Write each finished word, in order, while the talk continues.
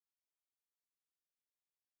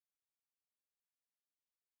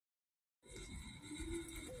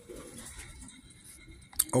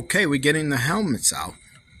Okay, we're getting the helmets out.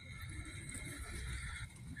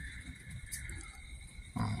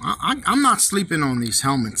 I'm not sleeping on these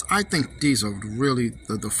helmets. I think these are really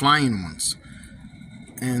the flying ones.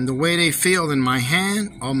 And the way they feel in my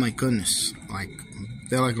hand, oh my goodness. Like,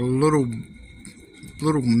 they're like little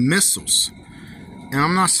missiles. And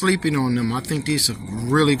I'm not sleeping on them. I think these are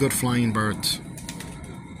really good flying birds.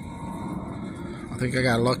 I think I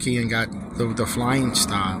got lucky and got the flying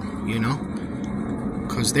style, you know?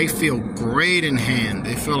 Because they feel great in hand.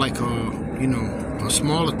 They feel like a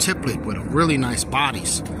smaller tiplet with really nice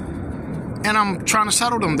bodies. And I'm trying to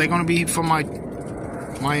settle them. They're going to be for my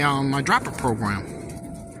dropper program.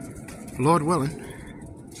 Lord willing.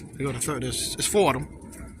 We got to throw this. It's for them.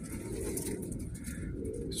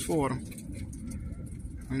 It's for them.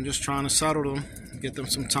 I'm just trying to settle them. Get them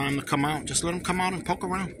some time to come out. Just let them come out and poke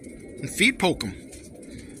around. And feed poke them.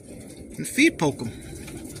 And feed poke them.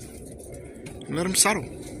 And let them settle.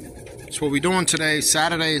 That's what we're doing today.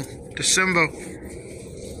 Saturday, December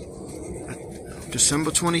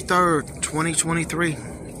 23rd, 2023.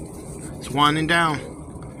 It's winding down.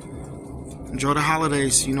 Enjoy the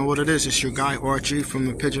holidays. You know what it is. It's your guy Archie from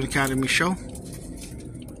the Pigeon Academy show.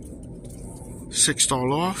 6-star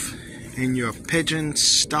off in your pigeon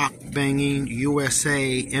stock banging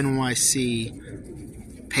USA NYC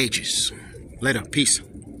pages. Later. Peace.